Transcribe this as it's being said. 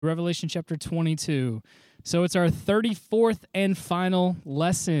Revelation chapter 22. So it's our 34th and final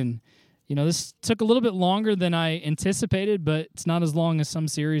lesson. You know, this took a little bit longer than I anticipated, but it's not as long as some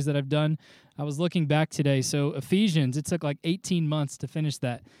series that I've done. I was looking back today. So Ephesians, it took like 18 months to finish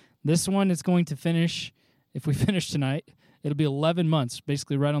that. This one is going to finish, if we finish tonight, it'll be 11 months,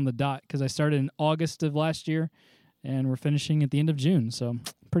 basically right on the dot, because I started in August of last year, and we're finishing at the end of June. So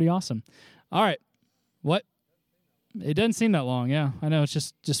pretty awesome. All right. What? It doesn't seem that long, yeah. I know,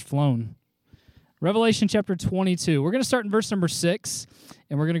 it's just flown. Revelation chapter 22. We're going to start in verse number 6,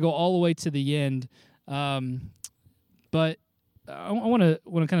 and we're going to go all the way to the end. But I want to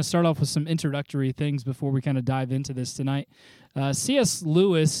kind of start off with some introductory things before we kind of dive into this tonight. C.S.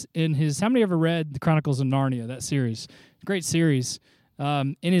 Lewis, in his, how many ever read The Chronicles of Narnia, that series? Great series.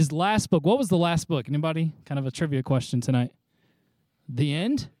 In his last book, what was the last book? Anybody? Kind of a trivia question tonight. The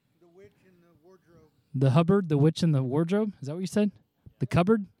End? The Hubbard, the Witch in the Wardrobe? Is that what you said? The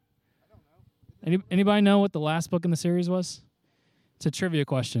Cupboard? I don't know. Anybody know what the last book in the series was? It's a trivia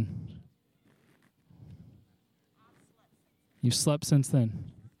question. You've slept since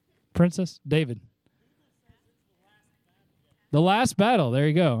then. Princess? David? The Last Battle. There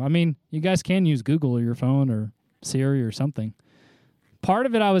you go. I mean, you guys can use Google or your phone or Siri or something. Part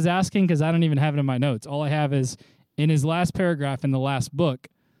of it I was asking because I don't even have it in my notes. All I have is in his last paragraph in the last book.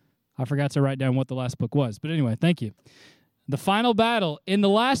 I forgot to write down what the last book was. But anyway, thank you. The final battle. In the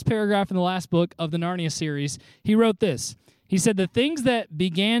last paragraph in the last book of the Narnia series, he wrote this. He said, the things that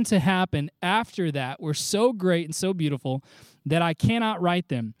began to happen after that were so great and so beautiful that I cannot write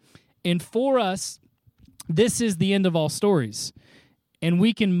them. And for us, this is the end of all stories. And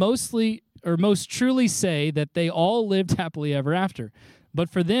we can most truly say that they all lived happily ever after.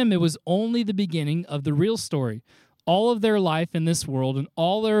 But for them, it was only the beginning of the real story. All of their life in this world and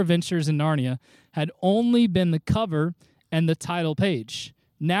all their adventures in Narnia had only been the cover and the title page.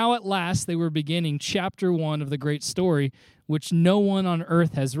 Now at last they were beginning chapter 1 of the great story, which no one on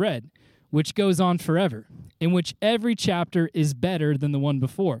earth has read, which goes on forever, in which every chapter is better than the one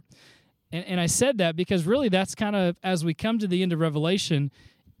before. And I said that because really that's kind of, as we come to the end of Revelation,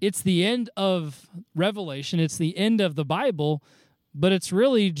 it's the end of Revelation, it's the end of the Bible, but it's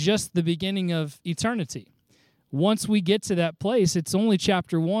really just the beginning of eternity. Once we get to that place, it's only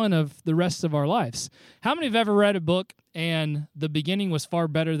chapter 1 of the rest of our lives. How many have ever read a book and the beginning was far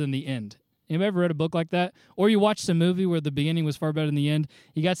better than the end? Anybody ever read a book like that? Or you watched a movie where the beginning was far better than the end.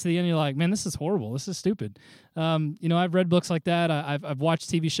 You got to the end, you're like, man, this is horrible. This is stupid. I've read books like that. I've watched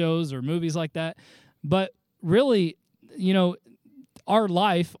TV shows or movies like that. But really, our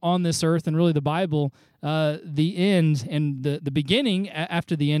life on this earth and really the Bible, the end and the beginning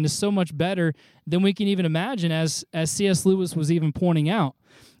after the end is so much better than we can even imagine, as C.S. Lewis was even pointing out.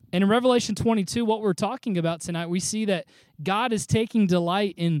 And in Revelation 22, what we're talking about tonight, we see that God is taking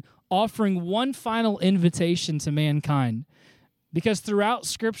delight in offering one final invitation to mankind. Because throughout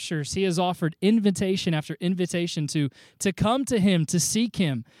Scriptures, he has offered invitation after invitation to come to him, to seek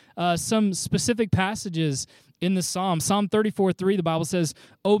him. Some specific passages in the Psalm 34:3, the Bible says,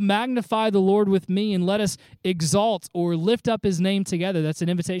 "Oh, magnify the Lord with me, and let us exalt or lift up his name together." That's an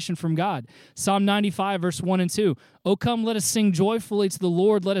invitation from God. Psalm 95, verse 1 and 2, "Oh, come, let us sing joyfully to the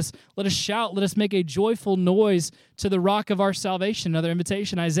Lord. Let us shout, let us make a joyful noise to the rock of our salvation." Another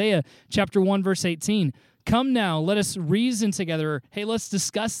invitation, Isaiah chapter 1, verse 18, "Come now, let us reason together." Hey, let's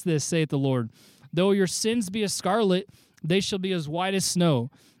discuss this, saith the Lord. "Though your sins be as scarlet, they shall be as white as snow.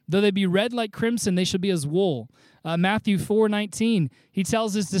 Though they be red like crimson, they shall be as wool." Matthew 4:19, he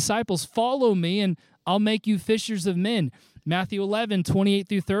tells his disciples, "Follow me, and I'll make you fishers of men." Matthew 11:28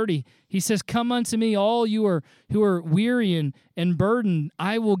 through 30, he says, "Come unto me, all you who are weary and burdened,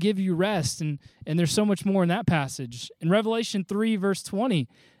 I will give you rest." And there's so much more in that passage. In Revelation 3, verse 20,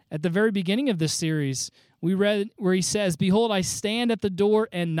 at the very beginning of this series, we read where he says, "Behold, I stand at the door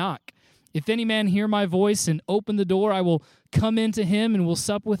and knock. If any man hear my voice and open the door, I will come into him and will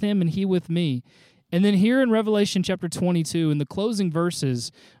sup with him and he with me." And then here in Revelation chapter 22, in the closing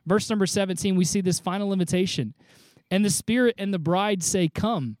verses, verse number 17, we see this final invitation. "And the Spirit and the bride say,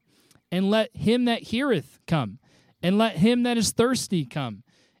 Come, and let him that heareth come, and let him that is thirsty come.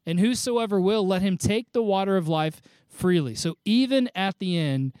 And whosoever will, let him take the water of life freely." So even at the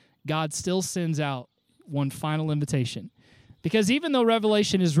end, God still sends out one final invitation. Because even though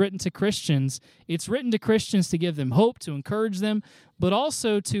Revelation is written to Christians, it's written to Christians to give them hope, to encourage them, but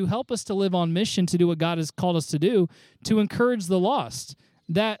also to help us to live on mission, to do what God has called us to do, to encourage the lost,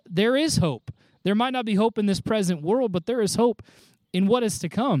 that there is hope. There might not be hope in this present world, but there is hope in what is to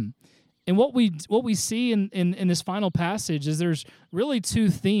come. And what we see in this final passage is there's really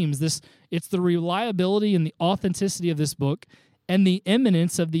two themes. It's the reliability and the authenticity of this book, and the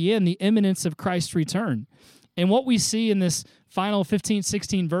imminence of the end, the imminence of Christ's return. And what we see in this final 15,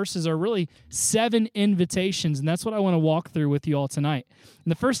 16 verses are really 7 invitations, and that's what I want to walk through with you all tonight.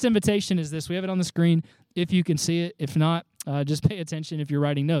 And the first invitation is this. We have it on the screen if you can see it. If not, just pay attention if you're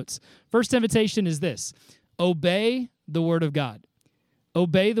writing notes. First invitation is this: obey the word of God.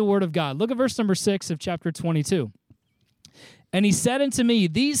 Obey the word of God. Look at verse number 6 of chapter 22. And he said unto me,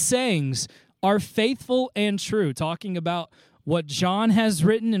 these sayings are faithful and true, talking about what John has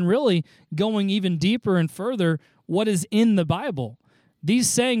written and really going even deeper and further what is in the Bible. These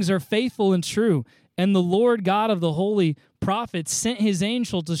sayings are faithful and true, and the Lord God of the holy prophets sent his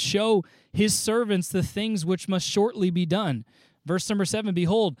angel to show his servants the things which must shortly be done. Verse number 7,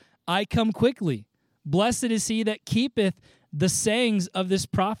 behold, I come quickly. Blessed is he that keepeth the sayings of this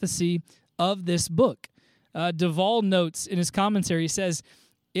prophecy of this book. Duvall notes in his commentary, he says,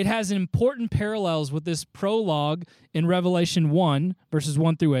 it has important parallels with this prologue in Revelation 1, verses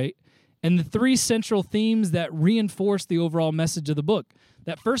 1 through 8, and the 3 central themes that reinforce the overall message of the book.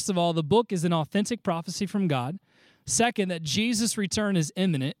 That first of all, the book is an authentic prophecy from God. Second, that Jesus' return is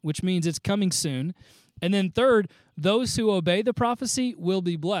imminent, which means it's coming soon. And then third, those who obey the prophecy will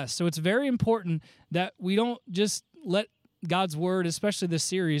be blessed. So it's very important that we don't just let God's word, especially this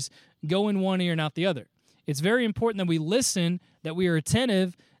series, go in one ear and out the other. It's very important that we listen, that we are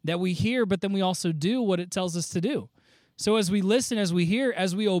attentive, that we hear, but then we also do what it tells us to do. So as we listen, as we hear,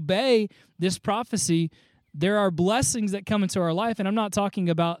 as we obey this prophecy, there are blessings that come into our life. And I'm not talking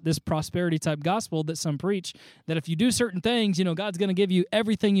about this prosperity type gospel that some preach, that if you do certain things, God's going to give you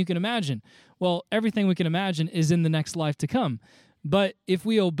everything you can imagine. Well, everything we can imagine is in the next life to come. But if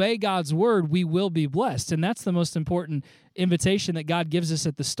we obey God's word, we will be blessed. And that's the most important invitation that God gives us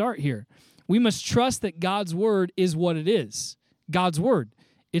at the start here. We must trust that God's word is what it is. God's word.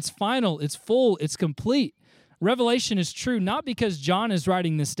 It's final, it's full, it's complete. Revelation is true not because John is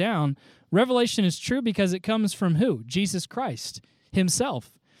writing this down. Revelation is true because it comes from who? Jesus Christ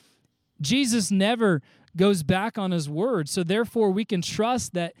himself. Jesus never goes back on his word, so therefore we can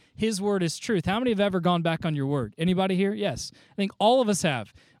trust that his word is truth. How many have ever gone back on your word? Anybody here? Yes. I think all of us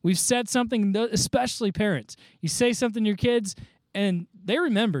have. We've said something, especially parents. You say something to your kids, and they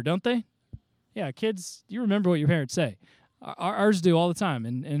remember, don't they? Yeah, kids, you remember what your parents say. Ours do all the time,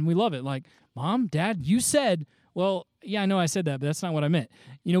 and we love it. Like, Mom, Dad, you said, well, yeah, I know I said that, but that's not what I meant.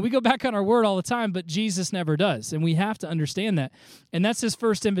 We go back on our word all the time, but Jesus never does, and we have to understand that. And that's his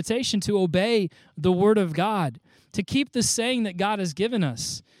first invitation, to obey the word of God, to keep the saying that God has given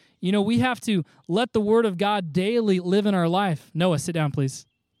us. We have to let the word of God daily live in our life. Noah, sit down, please.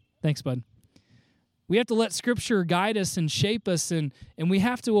 Thanks, bud. We have to let Scripture guide us and shape us, and we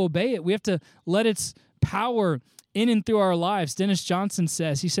have to obey it. We have to let its power in and through our lives. Dennis Johnson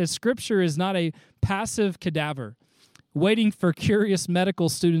says, Scripture is not a passive cadaver waiting for curious medical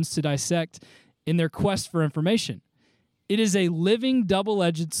students to dissect in their quest for information. It is a living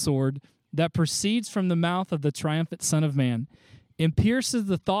double-edged sword that proceeds from the mouth of the triumphant Son of Man and pierces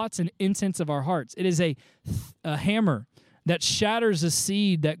the thoughts and intents of our hearts. It is a hammer that shatters a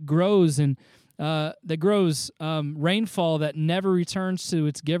seed that grows rainfall that never returns to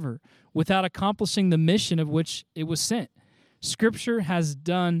its giver without accomplishing the mission of which it was sent. Scripture has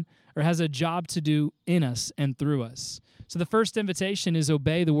a job to do in us and through us. So the first invitation is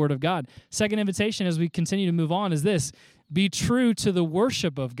obey the word of God. Second invitation, as we continue to move on, is this: be true to the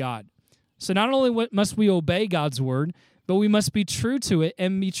worship of God. So not only must we obey God's word, but we must be true to it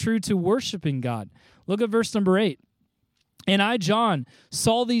and be true to worshiping God. Look at verse number 8. And I, John,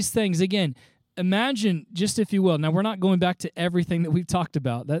 saw these things. Again, imagine, just if you will, now we're not going back to everything that we've talked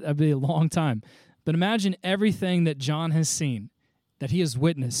about. That'd be a long time. But imagine everything that John has seen, that he has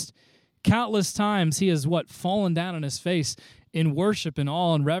witnessed. Countless times he has, fallen down on his face in worship and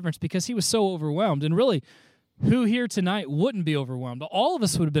awe and reverence because he was so overwhelmed. And really, who here tonight wouldn't be overwhelmed? All of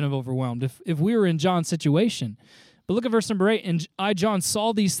us would have been overwhelmed if we were in John's situation. But look at verse number 8. And I, John,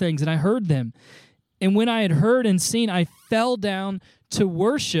 saw these things, and I heard them. And when I had heard and seen, I fell down to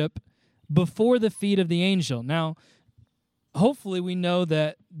worship before the feet of the angel. Now, hopefully we know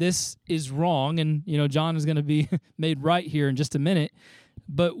that this is wrong, and John is going to be made right here in just a minute.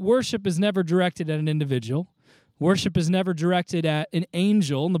 But worship is never directed at an individual. Worship is never directed at an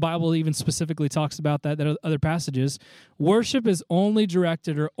angel, and the Bible even specifically talks about that in other passages. Worship is only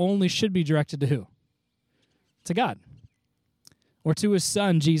directed, or only should be directed, to who? To God, or to his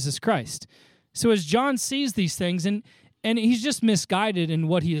Son, Jesus Christ. So as John sees these things, and he's just misguided in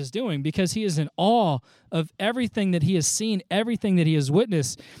what he is doing because he is in awe of everything that he has seen, everything that he has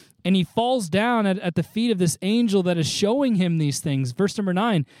witnessed, and he falls down at the feet of this angel that is showing him these things. Verse number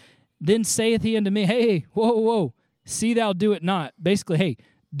 9, then saith he unto me, hey, whoa, see thou do it not. Basically, hey,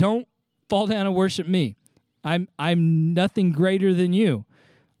 don't fall down and worship me. I'm nothing greater than you.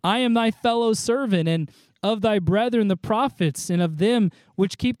 I am thy fellow servant, and of thy brethren the prophets, and of them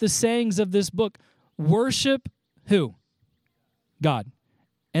which keep the sayings of this book. Worship who? God.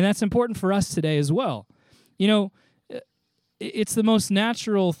 And that's important for us today as well. You know, it's the most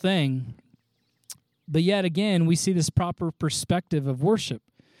natural thing, but yet again, we see this proper perspective of worship.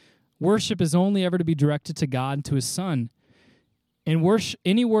 Worship is only ever to be directed to God and to his Son. And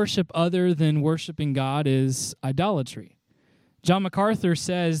any worship other than worshiping God is idolatry. John MacArthur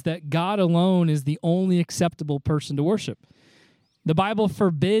says that God alone is the only acceptable person to worship. The Bible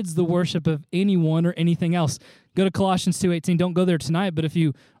forbids the worship of anyone or anything else. Go to Colossians 2:18. Don't go there tonight, but if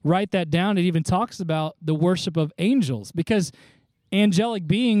you write that down, it even talks about the worship of angels, because angelic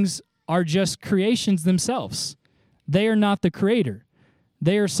beings are just creations themselves. They are not the creator.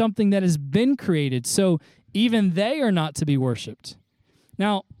 They are something that has been created, so even they are not to be worshipped.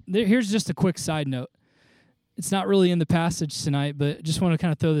 Now, here's just a quick side note. It's not really in the passage tonight, but just want to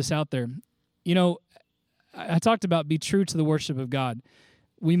kind of throw this out there. You know, I talked about be true to the worship of God.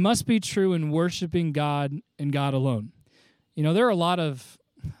 We must be true in worshiping God and God alone. You know, there are a lot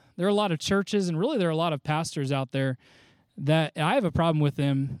of churches, and really there are a lot of pastors out there that I have a problem with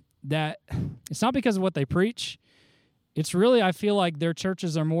them, that it's not because of what they preach. It's really, I feel like their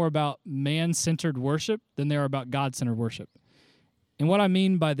churches are more about man-centered worship than they are about God-centered worship. And what I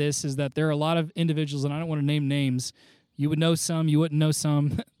mean by this is that there are a lot of individuals, and I don't want to name names. You would know some, you wouldn't know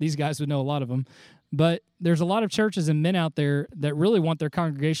some. These guys would know a lot of them. But there's a lot of churches and men out there that really want their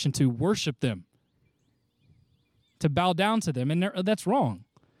congregation to worship them, to bow down to them, and that's wrong.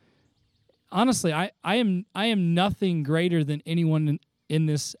 Honestly, I am nothing greater than anyone in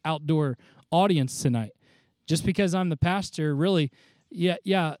this outdoor audience tonight. Just because I'm the pastor, really,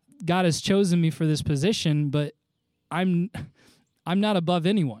 yeah, God has chosen me for this position, but I'm not above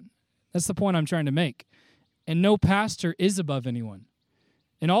anyone. That's the point I'm trying to make. And no pastor is above anyone.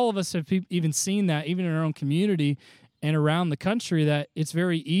 And all of us have even seen that, even in our own community and around the country, that it's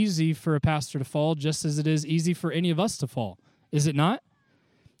very easy for a pastor to fall, just as it is easy for any of us to fall. Is it not?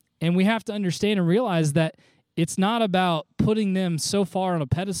 And we have to understand and realize that it's not about putting them so far on a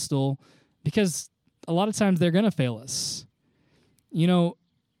pedestal, because a lot of times they're going to fail us. You know,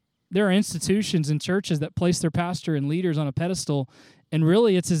 there are institutions and churches that place their pastor and leaders on a pedestal, and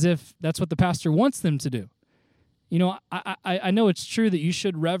really it's as if that's what the pastor wants them to do. You know, I know it's true that you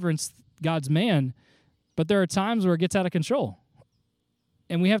should reverence God's man, but there are times where it gets out of control.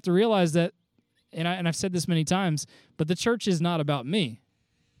 And we have to realize that, and I've said this many times, but the church is not about me.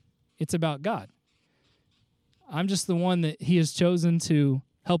 It's about God. I'm just the one that he has chosen to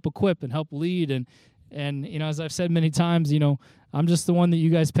help equip and help lead. And you know, as I've said many times, you know, I'm just the one that you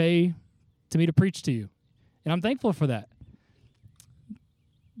guys pay to me to preach to you. And I'm thankful for that.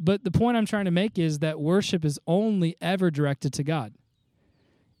 But the point I'm trying to make is that worship is only ever directed to God.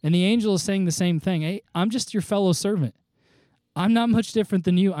 And the angel is saying the same thing. Hey, I'm just your fellow servant. I'm not much different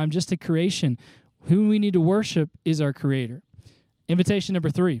than you. I'm just a creation. Who we need to worship is our Creator. Invitation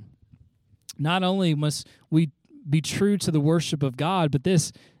number 3. Not only must we be true to the worship of God, but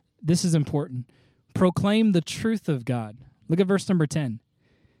this is important. Proclaim the truth of God. Look at verse number 10.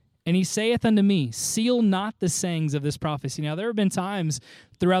 And he saith unto me, seal not the sayings of this prophecy. Now, there have been times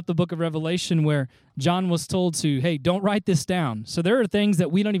throughout the book of Revelation where John was told to, hey, don't write this down. So there are things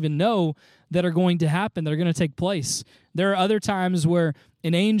that we don't even know that are going to happen, that are going to take place. There are other times where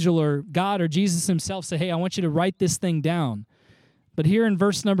an angel or God or Jesus himself say, hey, I want you to write this thing down. But here in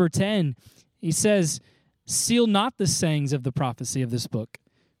verse number 10, he says, seal not the sayings of the prophecy of this book,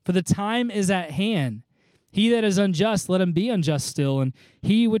 for the time is at hand. He that is unjust, let him be unjust still, and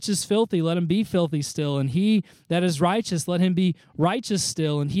he which is filthy, let him be filthy still, and he that is righteous, let him be righteous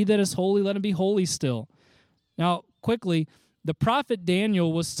still, and he that is holy, let him be holy still. Now, quickly, the prophet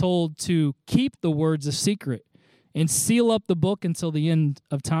Daniel was told to keep the words a secret and seal up the book until the end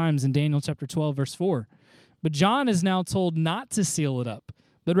of times in Daniel chapter 12, verse 4. But John is now told not to seal it up,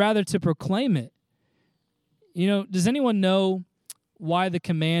 but rather to proclaim it. You know, does anyone know why the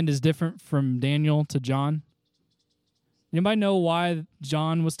command is different from Daniel to John? Anybody know why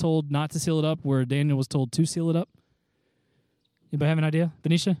John was told not to seal it up, where Daniel was told to seal it up? Anybody have an idea?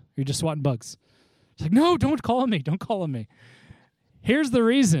 Venetia? Or you're just swatting bugs? It's like, no, don't call on me. Don't call on me. Here's the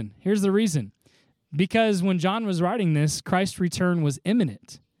reason. Because when John was writing this, Christ's return was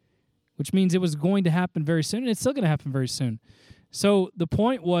imminent, which means it was going to happen very soon, and it's still going to happen very soon. So the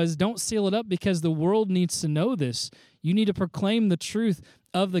point was, don't seal it up, because the world needs to know this. You need to proclaim the truth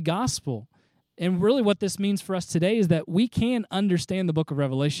of the gospel. And really what this means for us today is that we can understand the book of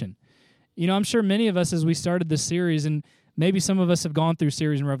Revelation. I'm sure many of us, as we started this series, and maybe some of us have gone through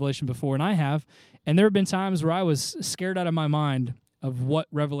series in Revelation before, and I have, and there have been times where I was scared out of my mind of what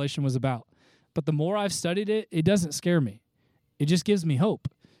Revelation was about. But the more I've studied it, it doesn't scare me. It just gives me hope.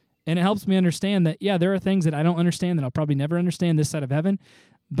 And it helps me understand that, there are things that I don't understand that I'll probably never understand this side of heaven,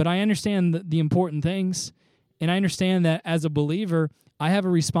 but I understand the important things, and I understand that as a believer, I have a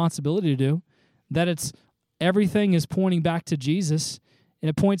responsibility to do, that everything is pointing back to Jesus, and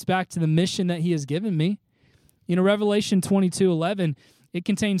it points back to the mission that he has given me. Revelation 22:11, it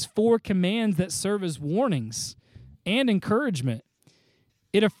contains 4 commands that serve as warnings and encouragement.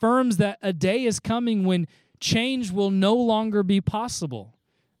 It affirms that a day is coming when change will no longer be possible.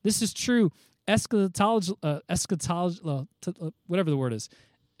 This is true eschatological, whatever the word is,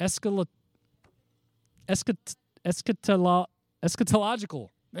 eschatological.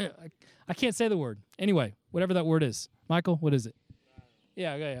 I can't say the word. Anyway, whatever that word is. Michael, what is it?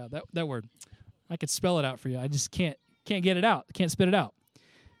 Yeah, that word. I could spell it out for you. I just can't get it out. Can't spit it out.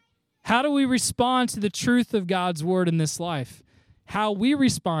 How do we respond to the truth of God's word in this life? How we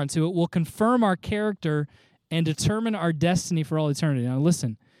respond to it will confirm our character and determine our destiny for all eternity. Now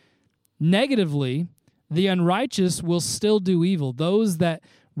listen, negatively, the unrighteous will still do evil. Those that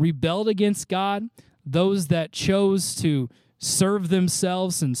rebelled against God, those that chose to serve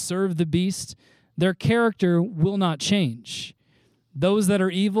themselves and serve the beast, their character will not change. Those that are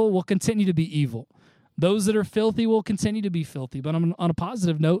evil will continue to be evil. Those that are filthy will continue to be filthy. But on a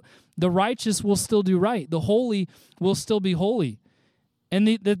positive note, the righteous will still do right. The holy will still be holy. And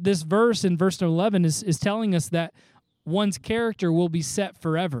this verse in verse 11 is telling us that one's character will be set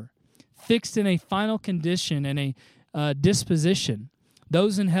forever, fixed in a final condition and a disposition.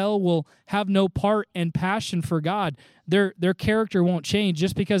 Those in hell will have no part and passion for God. Their character won't change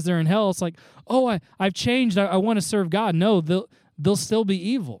just because they're in hell. It's like, I've changed. I want to serve God. No, they'll still be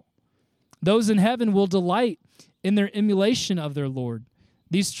evil. Those in heaven will delight in their emulation of their Lord.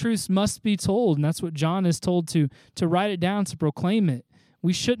 These truths must be told, and that's what John is told to write it down, to proclaim it.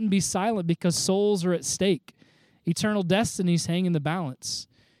 We shouldn't be silent because souls are at stake. Eternal destinies hang in the balance.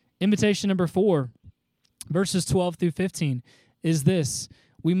 Invitation number 4, verses 12 through 15, is this: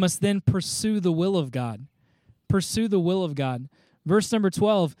 we must then pursue the will of God. Pursue the will of God. Verse number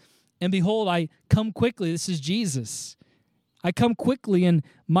 12, and behold, I come quickly. This is Jesus. I come quickly, and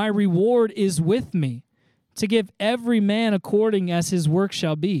my reward is with me, to give every man according as his work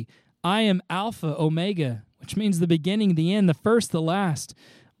shall be. I am Alpha, Omega, which means the beginning, the end, the first, the last.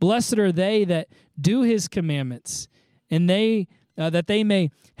 Blessed are they that do his commandments, and that they may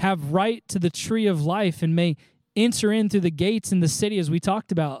have right to the tree of life, and may enter in through the gates in the city, as we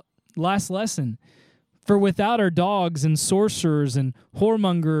talked about last lesson. For without are dogs and sorcerers and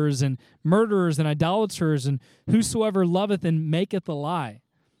whoremongers and murderers and idolaters and whosoever loveth and maketh a lie.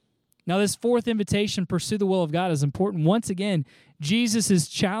 Now this 4th invitation, pursue the will of God, is important. Once again, Jesus is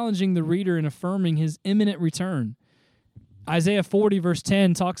challenging the reader and affirming his imminent return. Isaiah 40 verse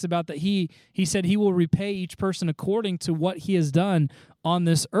 10 talks about that he said he will repay each person according to what he has done on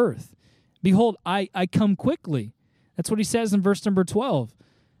this earth. Behold, I come quickly. That's what he says in verse number 12.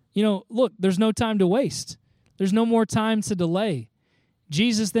 Look, there's no time to waste. There's no more time to delay.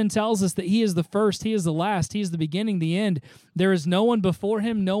 Jesus then tells us that he is the first, he is the last, he is the beginning, the end. There is no one before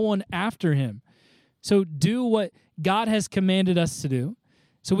him, no one after him. So do what God has commanded us to do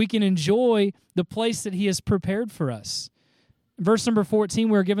so we can enjoy the place that he has prepared for us. Verse number 14,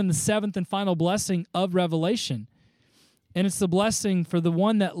 we're given the 7th and final blessing of Revelation. And it's the blessing for the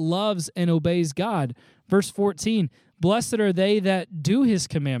one that loves and obeys God. Verse 14, blessed are they that do his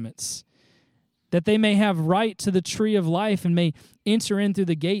commandments, that they may have right to the tree of life and may enter in through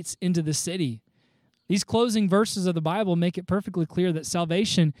the gates into the city. These closing verses of the Bible make it perfectly clear that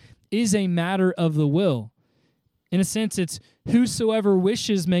salvation is a matter of the will. In a sense, it's whosoever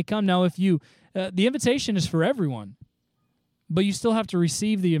wishes may come. Now, if the invitation is for everyone, but you still have to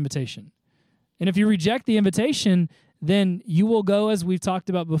receive the invitation. And if you reject the invitation, then you will go, as we've talked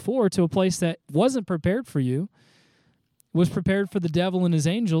about before, to a place that wasn't prepared for you, was prepared for the devil and his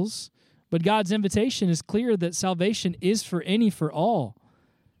angels. But God's invitation is clear that salvation is for any, for all.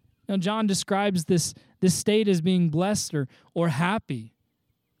 Now, John describes this state as being blessed or happy.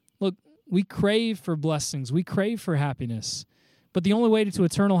 Look, we crave for blessings. We crave for happiness. But the only way to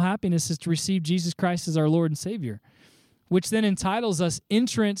eternal happiness is to receive Jesus Christ as our Lord and Savior, which then entitles us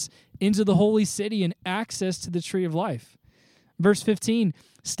entrance into the holy city and access to the tree of life. Verse 15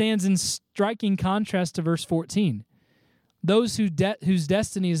 stands in striking contrast to verse 14. Those whose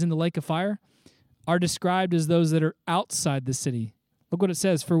destiny is in the lake of fire are described as those that are outside the city. Look what it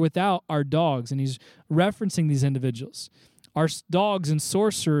says, for without are dogs, and he's referencing these individuals. are dogs and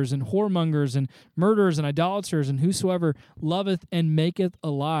sorcerers and whoremongers and murderers and idolaters and whosoever loveth and maketh a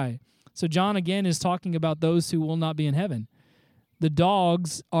lie. So John again is talking about those who will not be in heaven. The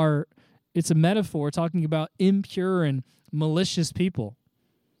dogs are, it's a metaphor talking about impure and malicious people.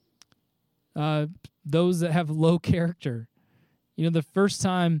 Those that have low character. You know, the first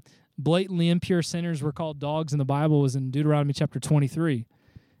time blatantly impure sinners were called dogs in the Bible was in Deuteronomy chapter 23.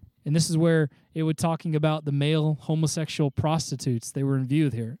 And this is where it was talking about the male homosexual prostitutes. They were in view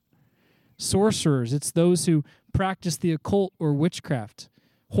here. Sorcerers, it's those who practice the occult or witchcraft.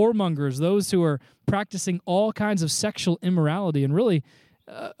 Whoremongers, those who are practicing all kinds of sexual immorality. And really,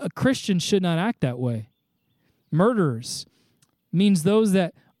 a Christian should not act that way. Murderers means those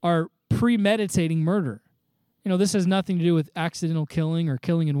that are premeditating murder. You know, this has nothing to do with accidental killing or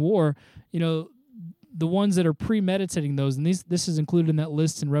killing in war. You know, the ones that are premeditating those, and this is included in that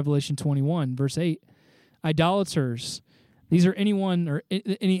list in Revelation 21, verse 8. Idolaters, these are anyone or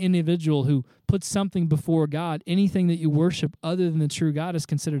any individual who puts something before God. Anything that you worship other than the true God is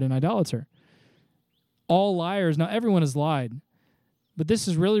considered an idolater. All liars, now everyone has lied, but this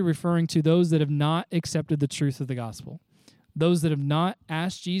is really referring to those that have not accepted the truth of the gospel. Those that have not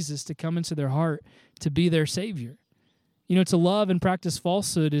asked Jesus to come into their heart to be their Savior. You know, to love and practice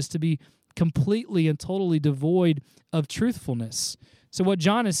falsehood is to be completely and totally devoid of truthfulness. So what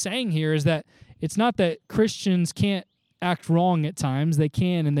John is saying here is that it's not that Christians can't act wrong at times. They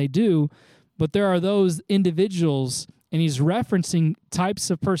can and they do, but there are those individuals, and he's referencing types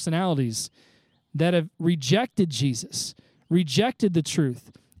of personalities that have rejected Jesus, rejected the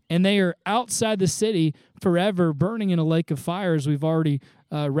truth, and they are outside the city forever, burning in a lake of fire, as we've already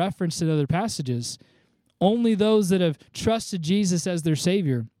referenced in other passages. Only those that have trusted Jesus as their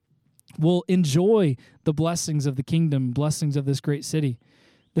Savior will enjoy the blessings of the kingdom, blessings of this great city.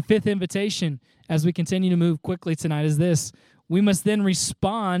 The fifth invitation, as we continue to move quickly tonight, is this. We must then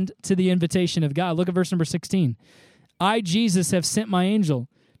respond to the invitation of God. Look at verse number 16. I, Jesus, have sent my angel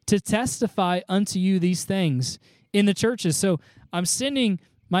to testify unto you these things in the churches. So I'm sending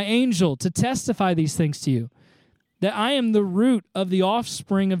my angel to testify these things to you, that I am the root of the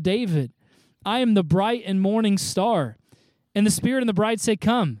offspring of David. I am the bright and morning star. And the Spirit and the bride say,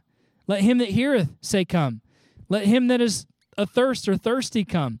 come. Let him that heareth say, come. Let him that is athirst or thirsty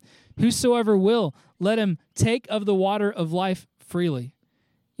come. Whosoever will, let him take of the water of life freely.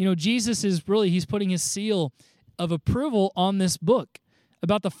 You know, Jesus is really, he's putting his seal of approval on this book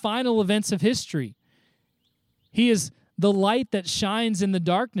about the final events of history. He is the light that shines in the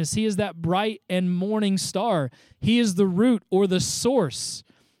darkness. He is that bright and morning star. He is the root or the source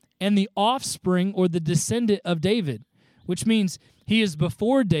and the offspring or the descendant of David, which means he is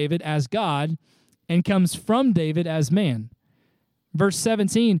before David as God and comes from David as man. Verse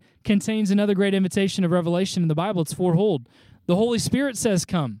 17 contains another great invitation of Revelation in the Bible. It's fourfold. The Holy Spirit says,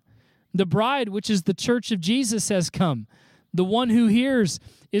 come. The bride, which is the church of Jesus, says, come. The one who hears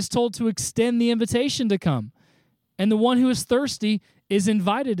is told to extend the invitation to come. And the one who is thirsty is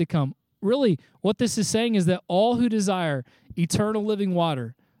invited to come. Really, what this is saying is that all who desire eternal living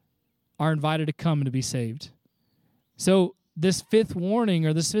water are invited to come and to be saved. So this fifth warning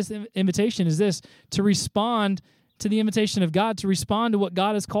or this fifth invitation is this, to respond to the invitation of God, to respond to what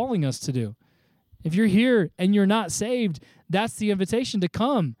God is calling us to do. If you're here and you're not saved, that's the invitation to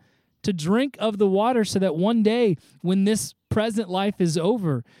come, to drink of the water so that one day when this present life is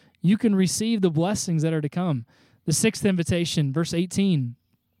over, you can receive the blessings that are to come. The sixth invitation, verse 18.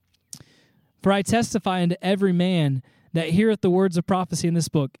 For I testify unto every man that heareth the words of prophecy in this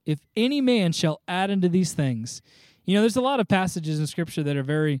book, if any man shall add unto these things. You know, there's a lot of passages in Scripture that are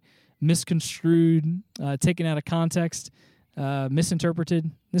very misconstrued, taken out of context,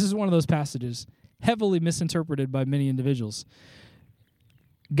 misinterpreted. This is one of those passages, heavily misinterpreted by many individuals.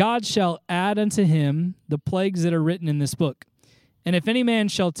 God shall add unto him the plagues that are written in this book. And if any man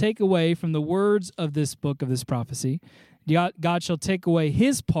shall take away from the words of this book of this prophecy, God shall take away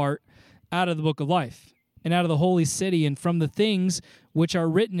his part out of the book of life and out of the holy city and from the things which are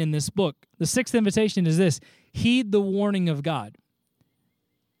written in this book. The sixth invitation is this: heed the warning of God.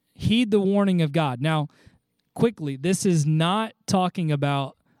 Heed the warning of God. Now, quickly, this is not talking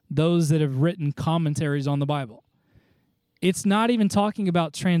about those that have written commentaries on the Bible. It's not even talking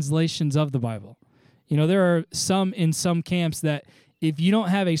about translations of the Bible. You know, there are some in some camps that if you don't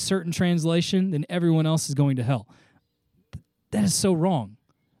have a certain translation, then everyone else is going to hell. That is so wrong.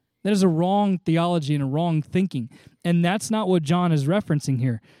 That is a wrong theology and a wrong thinking. And that's not what John is referencing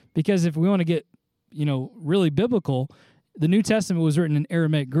here. Because if we want to get, really biblical, the New Testament was written in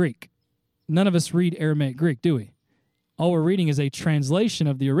Aramaic Greek. None of us read Aramaic Greek, do we? All we're reading is a translation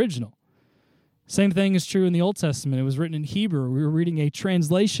of the original. Same thing is true in the Old Testament. It was written in Hebrew. We were reading a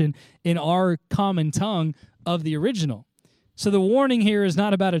translation in our common tongue of the original. So the warning here is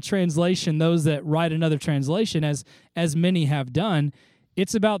not about a translation, those that write another translation, as many have done.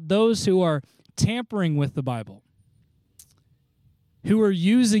 It's about those who are tampering with the Bible, who are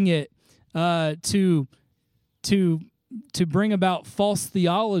using it to bring about false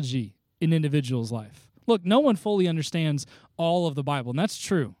theology in individuals' life. Look, no one fully understands all of the Bible, and that's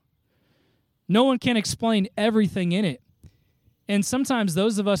true. No one can explain everything in it. And sometimes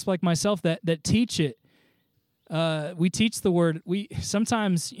those of us like myself that teach it, we teach the word.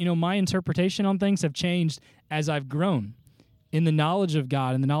 Sometimes, my interpretation on things have changed as I've grown in the knowledge of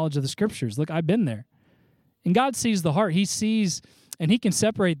God and the knowledge of the Scriptures. Look, I've been there. And God sees the heart. He sees, and He can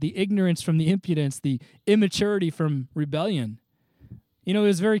separate the ignorance from the impudence, the immaturity from rebellion. It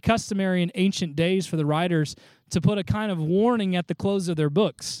was very customary in ancient days for the writers to put a kind of warning at the close of their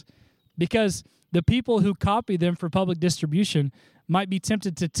books, because the people who copy them for public distribution might be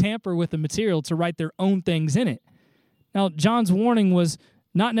tempted to tamper with the material to write their own things in it. Now, John's warning was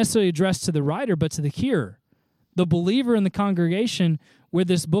not necessarily addressed to the writer, but to the hearer, the believer in the congregation where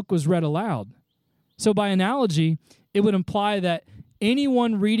this book was read aloud. So by analogy, it would imply that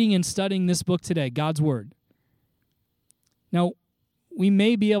anyone reading and studying this book today, God's Word. Now, we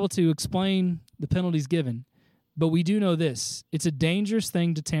may be able to explain the penalties given, but we do know this: it's a dangerous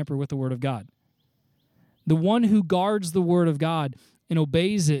thing to tamper with the Word of God. The one who guards the Word of God and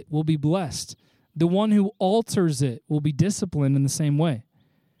obeys it will be blessed. The one who alters it will be disciplined in the same way.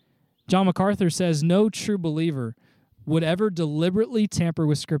 John MacArthur says no true believer would ever deliberately tamper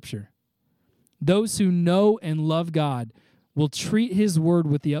with Scripture. Those who know and love God will treat His Word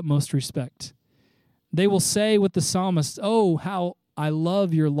with the utmost respect. They will say with the psalmist, "Oh, how I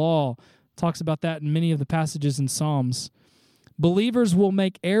love your law." Talks about that in many of the passages in Psalms. Believers will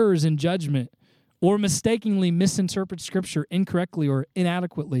make errors in judgment or mistakenly misinterpret Scripture incorrectly or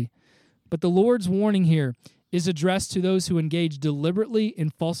inadequately. But the Lord's warning here is addressed to those who engage deliberately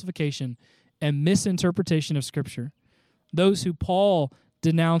in falsification and misinterpretation of Scripture, those who Paul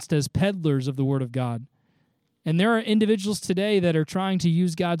denounced as peddlers of the Word of God. And there are individuals today that are trying to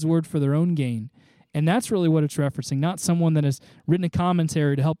use God's Word for their own gain. And that's really what it's referencing, not someone that has written a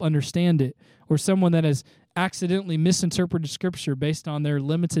commentary to help understand it, or someone that has accidentally misinterpreted Scripture based on their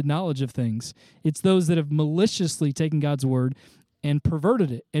limited knowledge of things. It's those that have maliciously taken God's Word and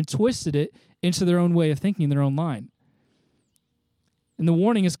perverted it and twisted it into their own way of thinking, their own line. And the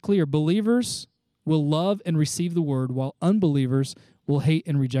warning is clear: believers will love and receive the Word, while unbelievers will hate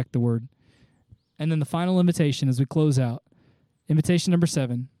and reject the Word. And then the final invitation as we close out, invitation number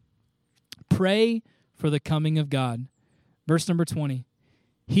 7. Pray for the coming of God. Verse number 20.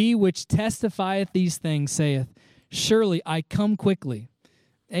 He which testifieth these things saith, Surely I come quickly.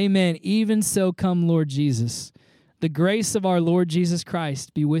 Amen. Even so come, Lord Jesus. The grace of our Lord Jesus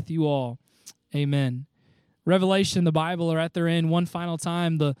Christ be with you all. Amen. Revelation and the Bible are at their end. One final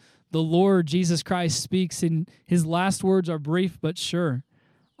time, the Lord Jesus Christ speaks, and His last words are brief but sure.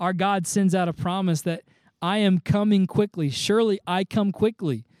 Our God sends out a promise that I am coming quickly. Surely I come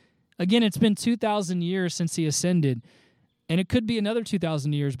quickly. Again, it's been 2,000 years since He ascended, and it could be another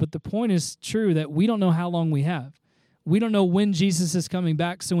 2,000 years, but the point is true that we don't know how long we have. We don't know when Jesus is coming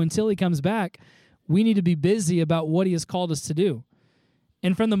back, so until He comes back, we need to be busy about what He has called us to do.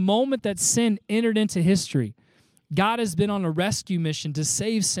 And from the moment that sin entered into history, God has been on a rescue mission to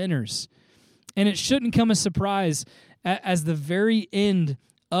save sinners. And it shouldn't come as a surprise as the very end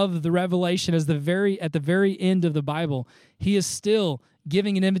of the Revelation, at the very end of the Bible, He is still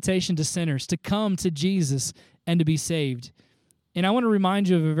giving an invitation to sinners to come to Jesus and to be saved. And I want to remind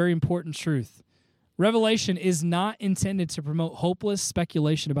you of a very important truth. Revelation is not intended to promote hopeless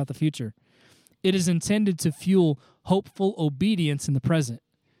speculation about the future. It is intended to fuel hopeful obedience in the present.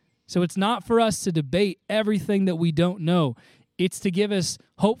 So it's not for us to debate everything that we don't know. It's to give us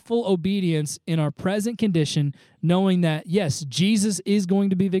hopeful obedience in our present condition, knowing that, yes, Jesus is going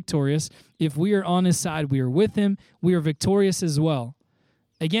to be victorious. If we are on His side, we are with Him. We are victorious as well.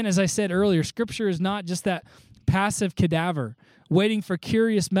 Again, as I said earlier, Scripture is not just that passive cadaver waiting for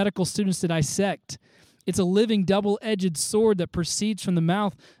curious medical students to dissect. It's a living double-edged sword that proceeds from the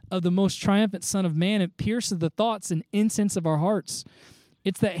mouth of the most triumphant Son of Man. It pierces the thoughts and intents of our hearts.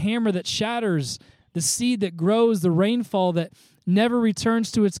 It's that hammer that shatters, the seed that grows, the rainfall that never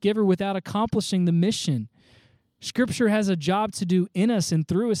returns to its giver without accomplishing the mission. Scripture has a job to do in us and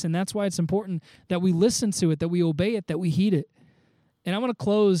through us, and that's why it's important that we listen to it, that we obey it, that we heed it. And I want to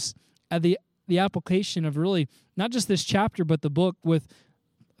close at the application of really not just this chapter, but the book with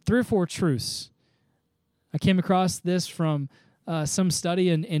 3 or 4 truths. I came across this from some study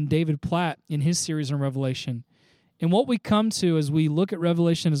in David Platt in his series on Revelation. And what we come to as we look at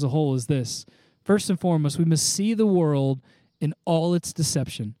Revelation as a whole is this. First and foremost, we must see the world in all its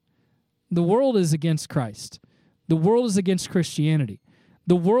deception. The world is against Christ. The world is against Christianity.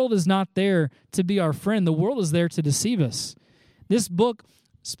 The world is not there to be our friend. The world is there to deceive us. This book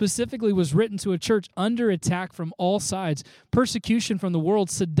specifically was written to a church under attack from all sides, persecution from the world,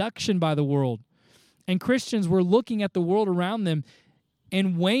 seduction by the world. And Christians were looking at the world around them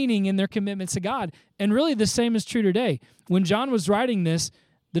and waning in their commitments to God. And really the same is true today. When John was writing this,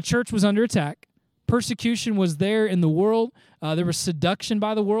 the church was under attack. Persecution was there in the world. There was seduction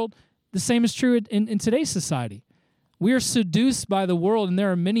by the world. The same is true in today's society. We are seduced by the world, and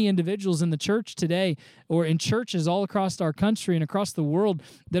there are many individuals in the church today or in churches all across our country and across the world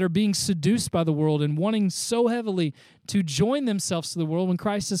that are being seduced by the world and wanting so heavily to join themselves to the world when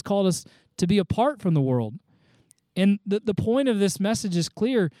Christ has called us to be apart from the world. And the point of this message is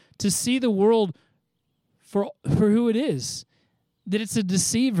clear, to see the world for who it is, that it's a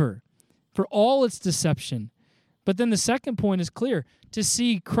deceiver for all its deception. But then the second point is clear, to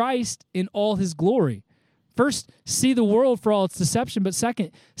see Christ in all his glory. First, see the world for all its deception, but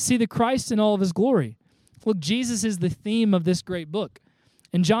second, see the Christ in all of his glory. Look, Jesus is the theme of this great book.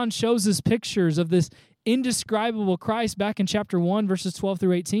 And John shows us pictures of this indescribable Christ back in chapter 1, verses 12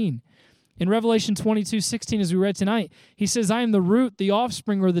 through 18. In Revelation 22:16, as we read tonight, he says, I am the root, the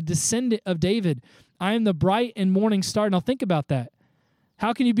offspring, or the descendant of David. I am the bright and morning star. Now think about that.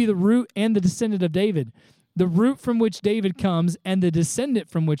 How can you be the root and the descendant of David? The root from which David comes and the descendant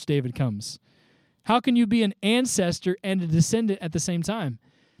from which David comes. How can you be an ancestor and a descendant at the same time?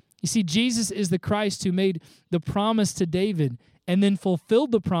 You see, Jesus is the Christ who made the promise to David and then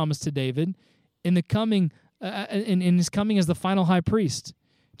fulfilled the promise to David in the coming, in his coming as the final high priest.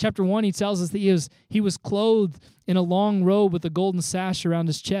 Chapter 1, he tells us that he was clothed in a long robe with a golden sash around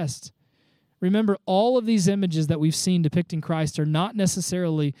his chest. Remember, all of these images that we've seen depicting Christ are not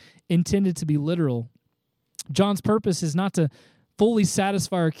necessarily intended to be literal. John's purpose is not to fully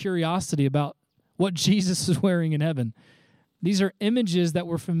satisfy our curiosity about what Jesus is wearing in heaven. These are images that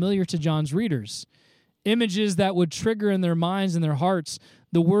were familiar to John's readers, images that would trigger in their minds and their hearts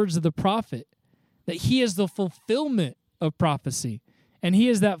the words of the prophet, that he is the fulfillment of prophecy, and he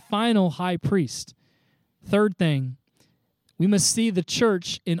is that final high priest. Third thing, we must see the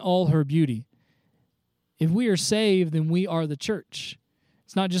church in all her beauty. If we are saved, then we are the church.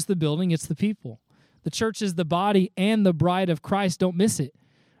 It's not just the building, it's the people. The church is the body and the bride of Christ. Don't miss it.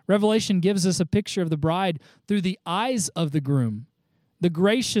 Revelation gives us a picture of the bride through the eyes of the groom, the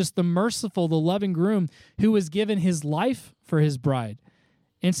gracious, the merciful, the loving groom who has given his life for his bride.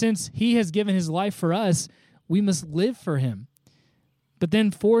 And since he has given his life for us, we must live for him. But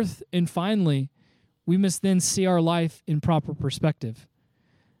then fourth and finally, we must then see our life in proper perspective.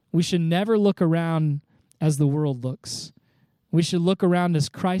 We should never look around as the world looks. We should look around as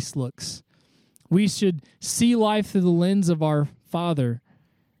Christ looks. We should see life through the lens of our Father.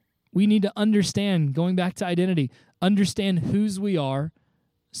 We need to understand, going back to identity, understand whose we are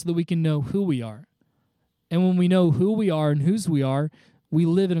so that we can know who we are. And when we know who we are and whose we are, we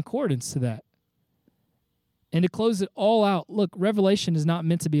live in accordance to that. And to close it all out, look, Revelation is not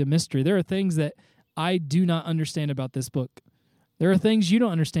meant to be a mystery. There are things that I do not understand about this book. There are things you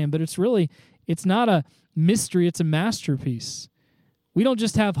don't understand, but it's not a mystery, it's a masterpiece. We don't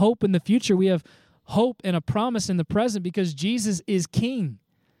just have hope in the future, we have hope and a promise in the present because Jesus is King.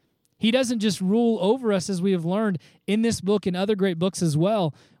 He doesn't just rule over us, as we have learned in this book and other great books as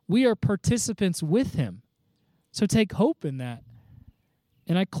well. We are participants with him. So take hope in that.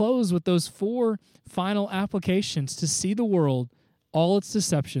 And I close with those 4 final applications to see the world, all its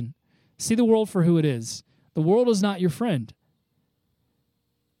deception. See the world for who it is. The world is not your friend.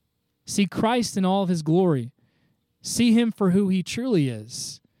 See Christ in all of his glory. See him for who he truly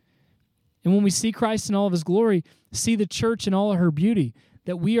is. And when we see Christ in all of his glory, see the church in all of her beauty,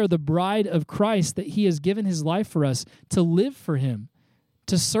 that we are the bride of Christ, that he has given his life for us to live for him,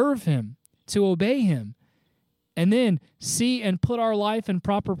 to serve him, to obey him. And then see and put our life in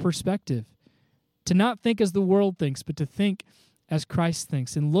proper perspective, to not think as the world thinks, but to think as Christ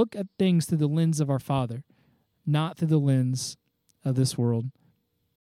thinks, and look at things through the lens of our Father, not through the lens of this world.